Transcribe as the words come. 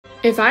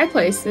If I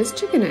place this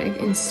chicken egg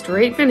in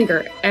straight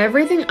vinegar,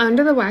 everything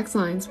under the wax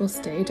lines will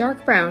stay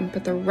dark brown,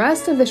 but the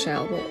rest of the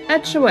shell will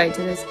etch away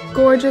to this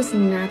gorgeous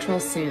natural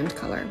sand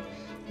color.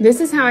 This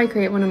is how I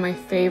create one of my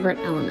favorite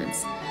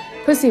elements,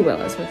 pussy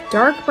willows with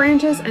dark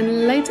branches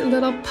and light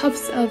little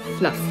puffs of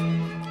fluff.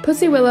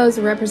 Pussy willows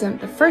represent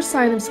the first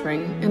sign of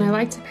spring, and I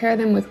like to pair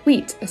them with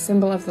wheat, a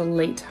symbol of the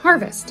late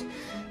harvest.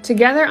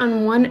 Together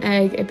on one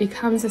egg, it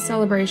becomes a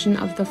celebration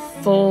of the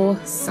full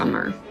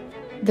summer.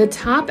 The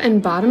top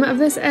and bottom of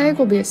this egg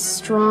will be a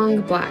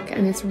strong black,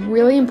 and it's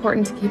really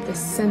important to keep the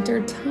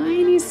center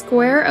tiny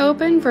square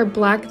open for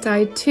black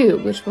dye 2,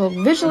 which will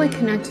visually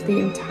connect the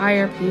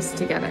entire piece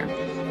together.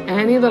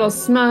 Any little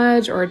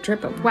smudge or a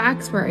drip of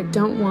wax where I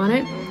don't want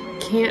it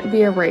can't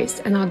be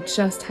erased, and I'll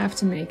just have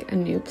to make a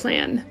new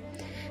plan.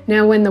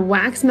 Now, when the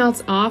wax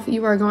melts off,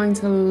 you are going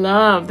to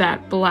love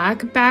that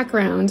black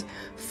background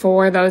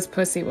for those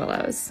pussy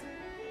willows.